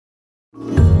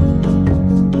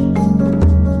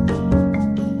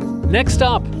Next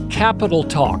up, Capital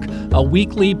Talk, a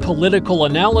weekly political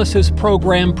analysis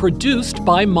program produced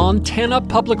by Montana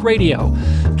Public Radio.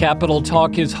 Capital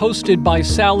Talk is hosted by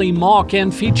Sally Mock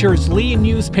and features Lee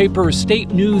Newspaper State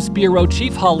News Bureau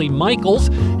Chief Holly Michaels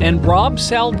and Rob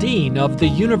Saldin of the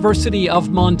University of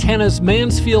Montana's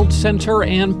Mansfield Center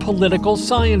and Political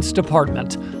Science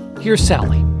Department. Here's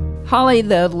Sally. Holly,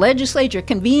 the legislature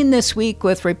convened this week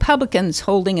with Republicans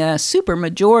holding a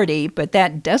supermajority, but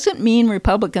that doesn't mean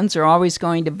Republicans are always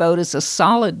going to vote as a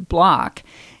solid bloc.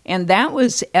 And that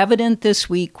was evident this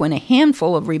week when a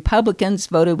handful of Republicans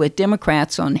voted with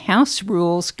Democrats on House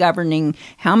rules governing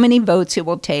how many votes it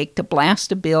will take to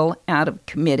blast a bill out of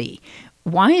committee.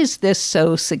 Why is this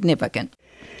so significant?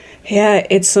 Yeah,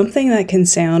 it's something that can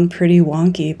sound pretty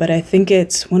wonky, but I think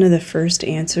it's one of the first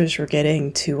answers we're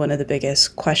getting to one of the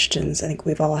biggest questions I think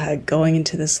we've all had going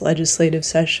into this legislative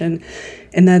session,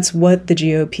 and that's what the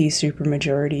GOP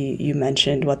supermajority you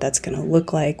mentioned, what that's going to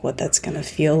look like, what that's going to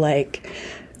feel like.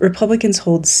 Republicans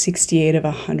hold 68 of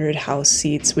 100 House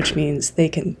seats, which means they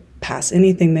can pass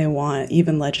anything they want,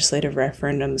 even legislative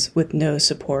referendums, with no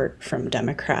support from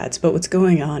Democrats. But what's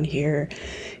going on here,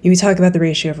 we talk about the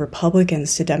ratio of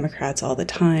Republicans to Democrats all the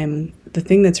time. The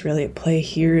thing that's really at play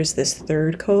here is this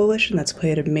third coalition that's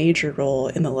played a major role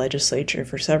in the legislature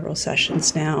for several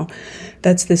sessions now.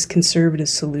 That's this Conservative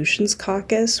Solutions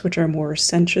Caucus, which are more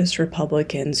centrist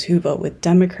Republicans who vote with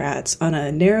Democrats on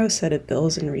a narrow set of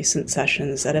bills in recent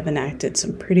sessions that have enacted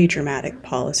some pretty dramatic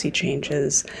policy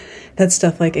changes. That's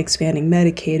stuff like expanding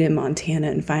Medicaid in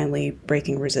Montana and finally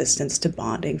breaking resistance to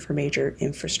bonding for major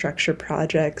infrastructure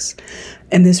projects.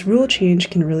 And this rule change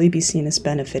can really be seen as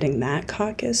benefiting that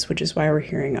caucus, which is why we're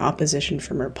hearing opposition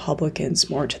from Republicans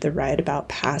more to the right about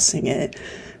passing it.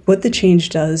 What the change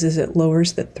does is it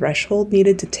lowers the threshold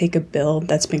needed to take a bill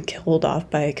that's been killed off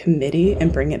by a committee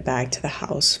and bring it back to the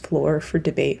House floor for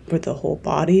debate with the whole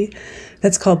body.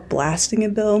 That's called blasting a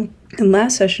bill. And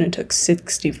last session it took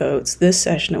 60 votes. This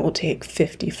session it will take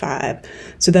 55.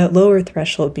 So that lower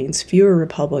threshold means fewer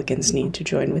Republicans need to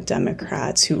join with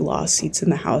Democrats who lost seats in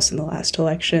the House in the last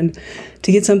election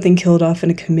to get something killed off in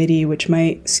a committee which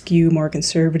might skew more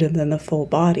conservative than the full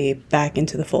body back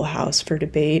into the full House for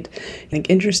debate. I think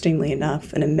interestingly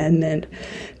enough, an amendment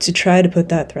to try to put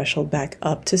that threshold back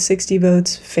up to 60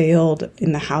 votes failed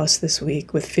in the House this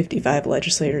week with 55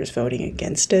 legislators voting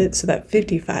against it. So that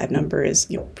 55 number is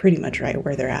pretty much right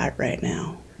where they're at right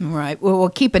now. Right. Well, we'll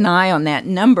keep an eye on that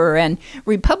number. And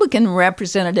Republican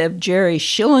Representative Jerry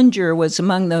Schillinger was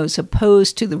among those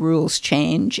opposed to the rules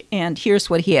change. And here's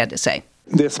what he had to say.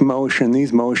 These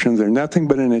motions are nothing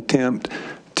but an attempt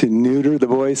to neuter the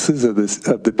voices of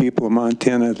the people of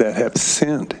Montana that have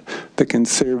sent the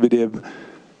conservative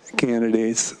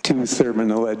candidates to serve in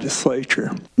the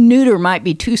legislature. Neuter might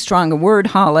be too strong a word,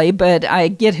 Holly, but I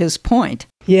get his point.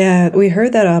 Yeah, we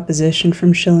heard that opposition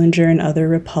from Schillinger and other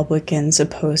Republicans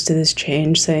opposed to this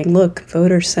change, saying, look,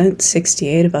 voters sent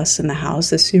 68 of us in the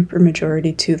House, a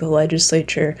supermajority to the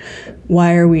legislature.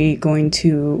 Why are we going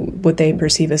to, what they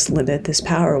perceive as limit this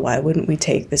power? Why wouldn't we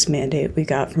take this mandate we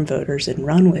got from voters and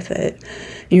run with it?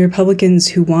 And Republicans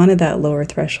who wanted that lower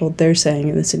threshold, they're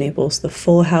saying this enables the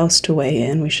full House to weigh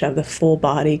in. We should have the full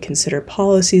body consider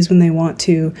policies when they want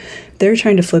to. They're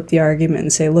trying to flip the argument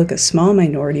and say, look, a small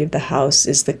minority of the House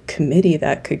is the committee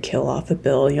that could kill off a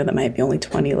bill. That might be only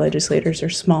 20 legislators or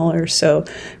smaller. So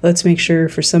let's make sure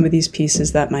for some of these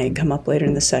pieces that might come up later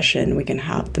in the session, we can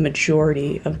have the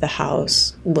majority of the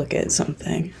House look at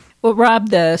something. Well, Rob,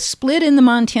 the split in the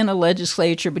Montana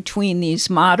legislature between these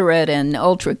moderate and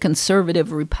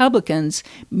ultra-conservative Republicans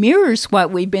mirrors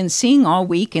what we've been seeing all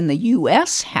week in the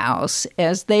U.S. House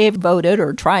as they've voted,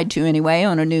 or tried to anyway,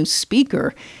 on a new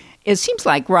speaker. It seems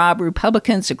like, Rob,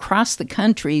 Republicans across the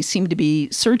country seem to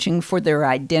be searching for their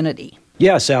identity.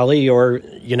 Yeah, Sally, or,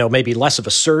 maybe less of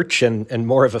a search and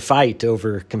more of a fight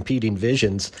over competing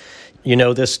visions.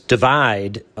 This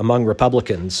divide among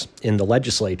Republicans in the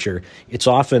legislature, it's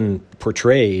often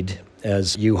portrayed,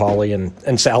 as you, Holly,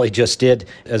 and Sally just did,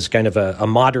 as kind of a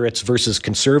moderates versus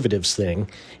conservatives thing.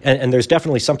 And there's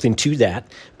definitely something to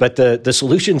that. But the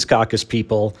Solutions Caucus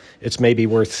people, it's maybe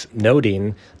worth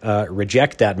noting,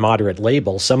 reject that moderate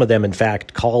label. Some of them, in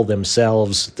fact, call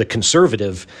themselves the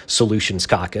Conservative Solutions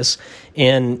Caucus.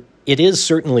 And it is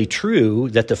certainly true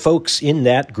that the folks in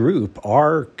that group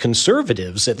are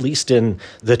conservatives, at least in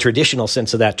the traditional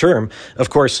sense of that term.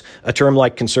 Of course, a term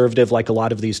like conservative, like a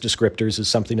lot of these descriptors, is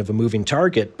something of a moving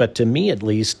target. But to me, at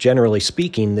least, generally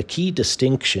speaking, the key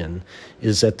distinction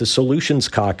is that the Solutions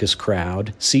Caucus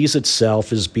crowd sees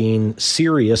itself as being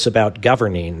serious about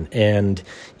governing, and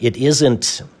it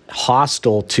isn't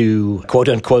hostile to, quote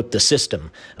unquote, the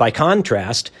system. By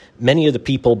contrast, many of the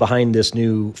people behind this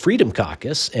new Freedom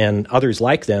Caucus and others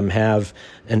like them have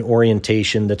an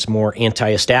orientation that's more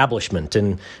anti-establishment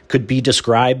and could be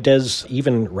described as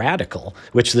even radical,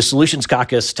 which the Solutions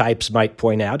Caucus types might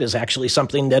point out is actually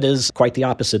something that is quite the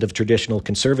opposite of traditional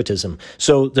conservatism.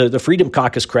 So the Freedom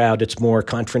Caucus crowd, it's more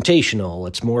confrontational,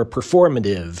 it's more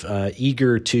performative,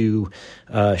 eager to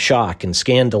shock and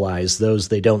scandalize those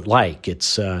they don't like.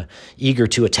 It's eager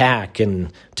to attack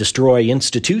and destroy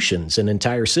institutions, an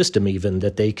entire system even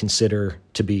that they consider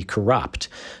to be corrupt.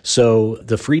 So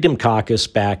the Freedom Caucus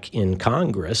back in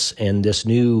Congress and this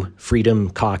new Freedom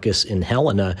Caucus in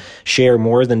Helena share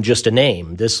more than just a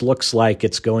name. This looks like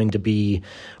it's going to be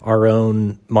our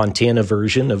own Montana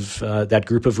version of that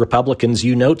group of Republicans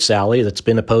you note, Sally, that's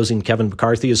been opposing Kevin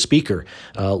McCarthy as Speaker.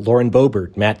 Lauren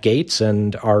Boebert, Matt Gaetz,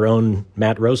 and our own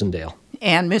Matt Rosendale.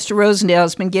 And Mr. Rosendale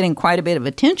has been getting quite a bit of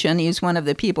attention. He's one of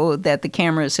the people that the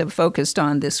cameras have focused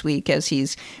on this week as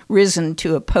he's risen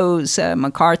to oppose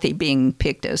McCarthy being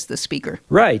picked as the Speaker.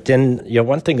 Right. And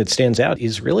one thing that stands out,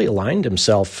 he's really aligned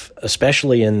himself,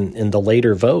 especially in the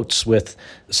later votes, with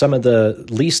some of the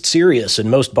least serious and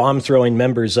most bomb-throwing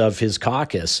members of his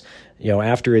caucus.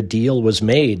 After a deal was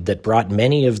made that brought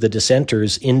many of the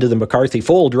dissenters into the McCarthy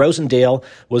fold, Rosendale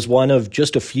was one of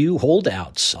just a few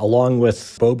holdouts, along with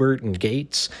Boebert and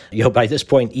Gaetz. By this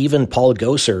point, even Paul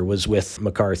Gosar was with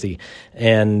McCarthy.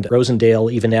 And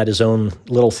Rosendale even had his own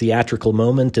little theatrical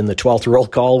moment in the 12th roll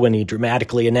call when he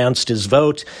dramatically announced his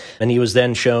vote, and he was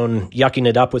then shown yucking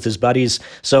it up with his buddies.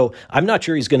 So I'm not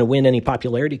sure he's going to win any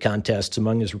popularity contests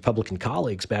among his Republican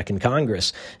colleagues back in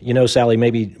Congress. Sally,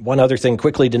 maybe one other thing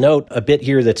quickly to note, a bit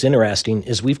here that's interesting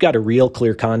is we've got a real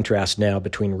clear contrast now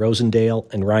between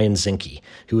Rosendale and Ryan Zinke,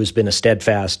 who has been a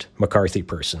steadfast McCarthy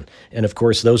person. And of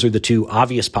course, those are the two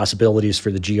obvious possibilities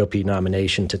for the GOP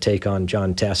nomination to take on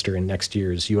Jon Tester in next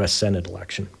year's U.S. Senate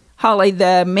election. Holly,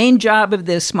 the main job of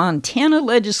this Montana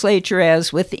legislature,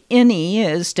 as with any,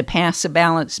 is to pass a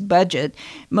balanced budget.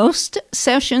 Most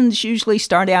sessions usually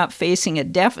start out facing a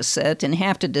deficit and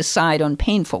have to decide on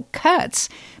painful cuts.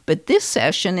 But this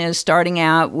session is starting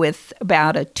out with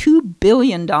about a $2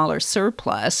 billion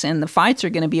surplus, and the fights are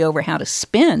going to be over how to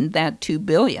spend that $2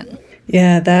 billion.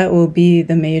 Yeah, that will be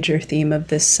the major theme of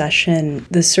this session.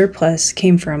 The surplus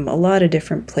came from a lot of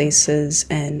different places,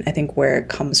 and I think where it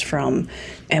comes from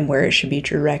and where it should be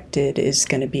directed is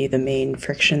going to be the main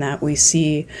friction that we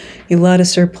see. A lot of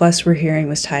surplus we're hearing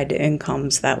was tied to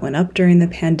incomes that went up during the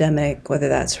pandemic, whether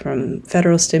that's from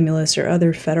federal stimulus or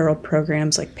other federal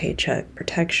programs like Paycheck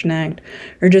Protection Act,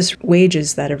 or just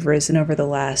wages that have risen over the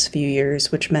last few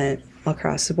years, which meant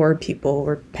across the board people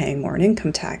were paying more in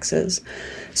income taxes.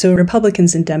 So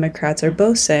Republicans and Democrats are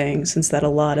both saying, since that a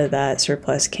lot of that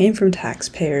surplus came from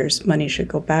taxpayers, money should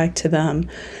go back to them.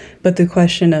 But the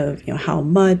question of how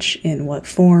much, in what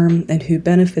form, and who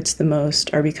benefits the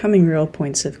most are becoming real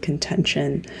points of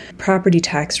contention. Property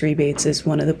tax rebates is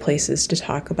one of the places to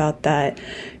talk about that.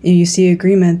 You see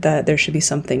agreement that there should be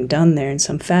something done there in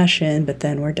some fashion, but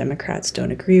then where Democrats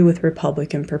don't agree with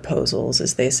Republican proposals,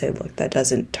 as they say, look, that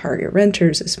doesn't target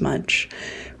renters as much.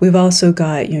 We've also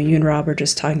got, you and Rob were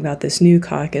just talking about this new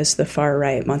caucus, the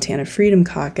far-right Montana Freedom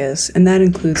Caucus, and that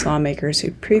includes lawmakers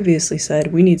who previously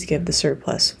said we need to give the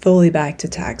surplus fully back to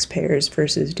taxpayers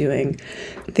versus doing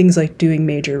things like doing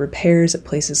major repairs at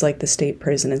places like the state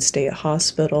prison and state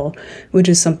hospital, which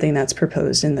is something that's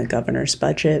proposed in the governor's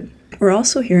budget. We're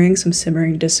also hearing some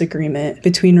simmering disagreement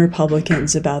between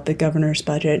Republicans about the governor's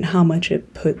budget and how much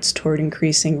it puts toward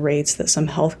increasing rates that some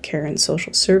healthcare and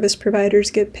social service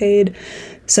providers get paid.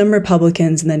 Some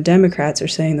Republicans and then Democrats are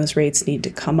saying those rates need to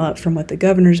come up from what the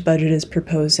governor's budget is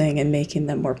proposing and making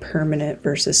them more permanent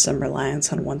versus some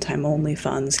reliance on one-time only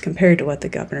funds compared to what the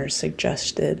governor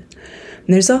suggested.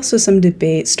 And there's also some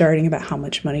debate starting about how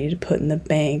much money to put in the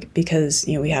bank because,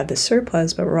 we have the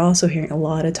surplus, but we're also hearing a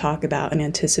lot of talk about an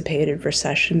anticipated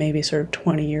recession, maybe sort of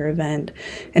 20-year event,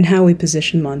 and how we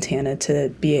position Montana to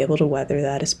be able to weather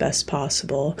that as best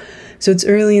possible. So it's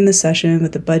early in the session,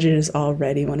 but the budget is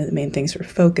already one of the main things we're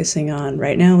focusing on.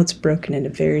 Right now, it's broken into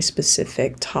very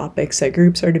specific topics that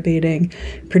groups are debating.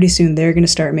 Pretty soon, they're going to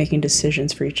start making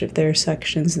decisions for each of their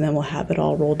sections, and then we'll have it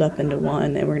all rolled up into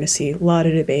one, and we're going to see a lot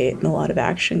of debate and a lot of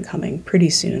action coming pretty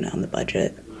soon on the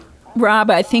budget.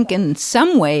 Rob, I think in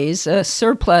some ways a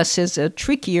surplus is a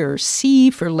trickier sea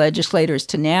for legislators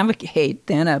to navigate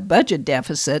than a budget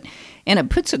deficit, and it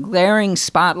puts a glaring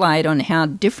spotlight on how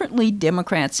differently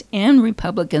Democrats and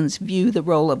Republicans view the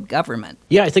role of government.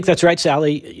 Yeah, I think that's right,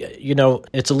 Sally.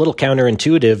 It's a little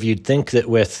counterintuitive. You'd think that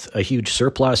with a huge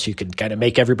surplus, you could kind of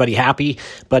make everybody happy,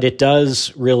 but it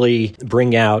does really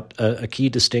bring out a key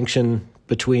distinction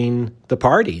between the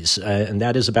parties, and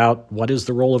that is about what is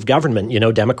the role of government.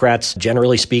 Democrats,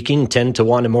 generally speaking, tend to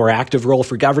want a more active role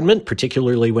for government,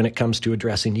 particularly when it comes to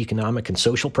addressing economic and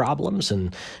social problems.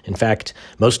 And in fact,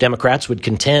 most Democrats would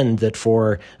contend that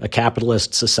for a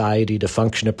capitalist society to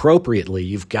function appropriately,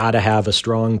 you've got to have a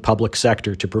strong public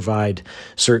sector to provide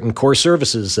certain core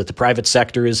services that the private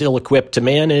sector is ill-equipped to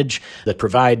manage, that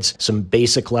provides some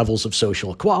basic levels of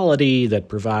social equality, that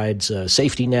provides a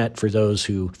safety net for those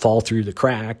who fall through the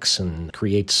cracks and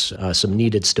creates some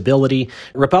needed stability.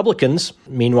 Republicans,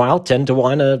 meanwhile, tend to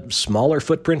want a smaller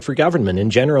footprint for government.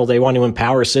 In general, they want to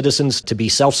empower citizens to be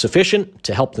self-sufficient,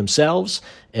 to help themselves.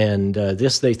 And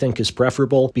this, they think, is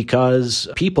preferable because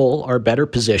people are better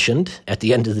positioned at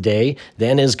the end of the day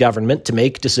than is government to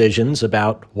make decisions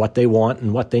about what they want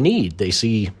and what they need. They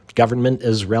see government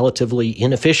as relatively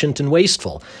inefficient and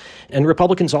wasteful. And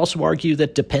Republicans also argue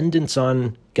that dependence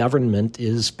on government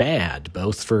is bad,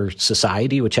 both for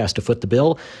society, which has to foot the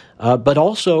bill, but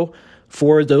also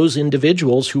for those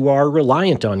individuals who are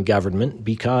reliant on government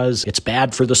because it's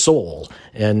bad for the soul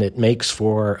and it makes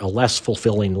for a less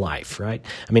fulfilling life, right?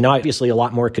 I mean, obviously a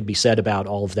lot more could be said about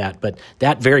all of that, but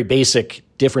that very basic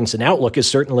difference in outlook is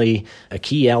certainly a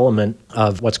key element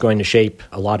of what's going to shape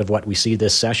a lot of what we see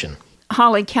this session.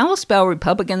 Holly, Kalispell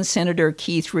Republican Senator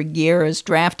Keith Regier has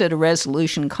drafted a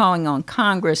resolution calling on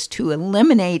Congress to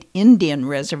eliminate Indian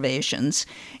reservations,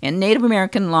 and Native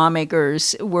American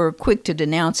lawmakers were quick to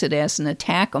denounce it as an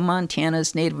attack on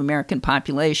Montana's Native American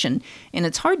population, and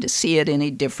it's hard to see it any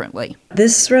differently.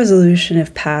 This resolution,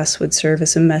 if passed, would serve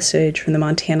as a message from the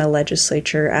Montana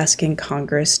legislature asking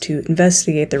Congress to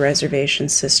investigate the reservation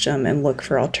system and look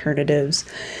for alternatives.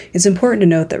 It's important to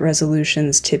note that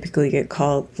resolutions typically get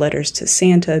called letters to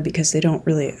Santa because they don't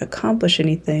really accomplish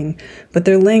anything, but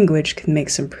their language can make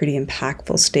some pretty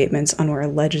impactful statements on where a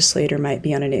legislator might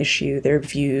be on an issue, their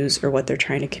views, or what they're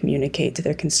trying to communicate to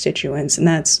their constituents, and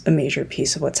that's a major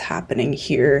piece of what's happening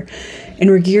here.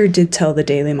 And Regier did tell the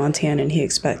Daily Montanan he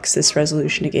expects this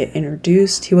resolution to get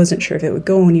introduced. He wasn't sure if it would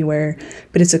go anywhere,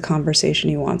 but it's a conversation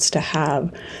he wants to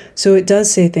have. So it does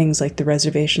say things like the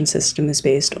reservation system is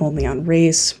based only on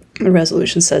race. The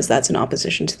resolution says that's in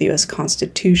opposition to the U.S.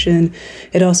 Constitution.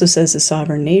 It also says the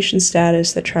sovereign nation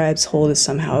status that tribes hold is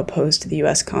somehow opposed to the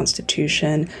U.S.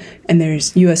 Constitution. And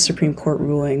there's U.S. Supreme Court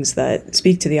rulings that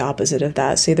speak to the opposite of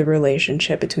that, say the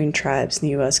relationship between tribes and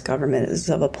the U.S. government is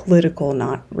of a political,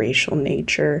 not racial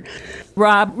nature.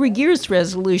 Rob, Regier's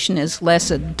resolution is less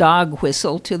a dog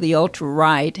whistle to the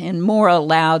ultra-right and more a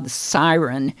loud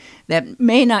siren that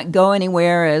may not go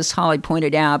anywhere, as Holly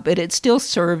pointed out, but it still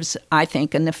serves, I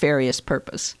think, a nefarious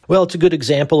purpose. Well, it's a good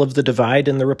example of the divide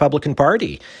in the Republican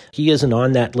Party. He isn't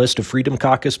on that list of Freedom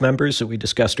Caucus members that we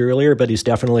discussed earlier, but he's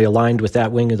definitely aligned with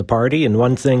that wing of the party. And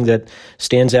one thing that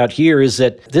stands out here is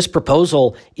that this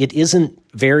proposal, it isn't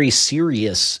very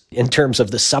serious in terms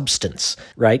of the substance,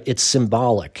 right? It's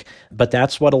symbolic. But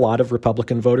that's what a lot of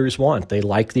Republican voters want. They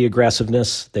like the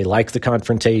aggressiveness. They like the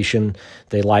confrontation.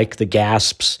 They like the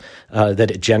gasps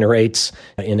that it generates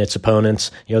in its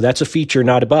opponents. That's a feature,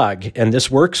 not a bug. And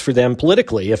this works for them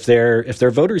politically. If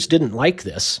their voters didn't like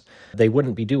this, they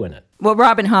wouldn't be doing it. Well,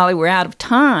 Rob and Holly, we're out of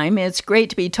time. It's great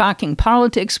to be talking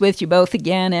politics with you both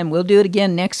again, and we'll do it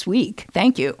again next week.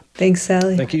 Thank you. Thanks,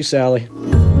 Sally. Thank you, Sally.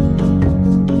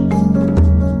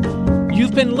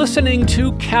 You've been listening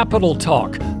to Capital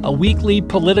Talk, a weekly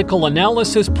political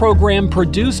analysis program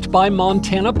produced by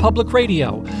Montana Public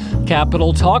Radio.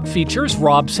 Capital Talk features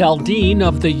Rob Saldin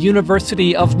of the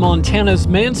University of Montana's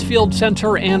Mansfield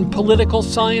Center and Political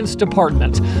Science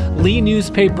Department, Lee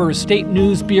Newspaper's State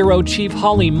News Bureau Chief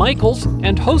Holly Michaels,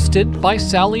 and hosted by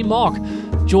Sally Mock.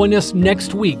 Join us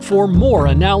next week for more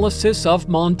analysis of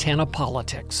Montana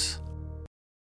politics.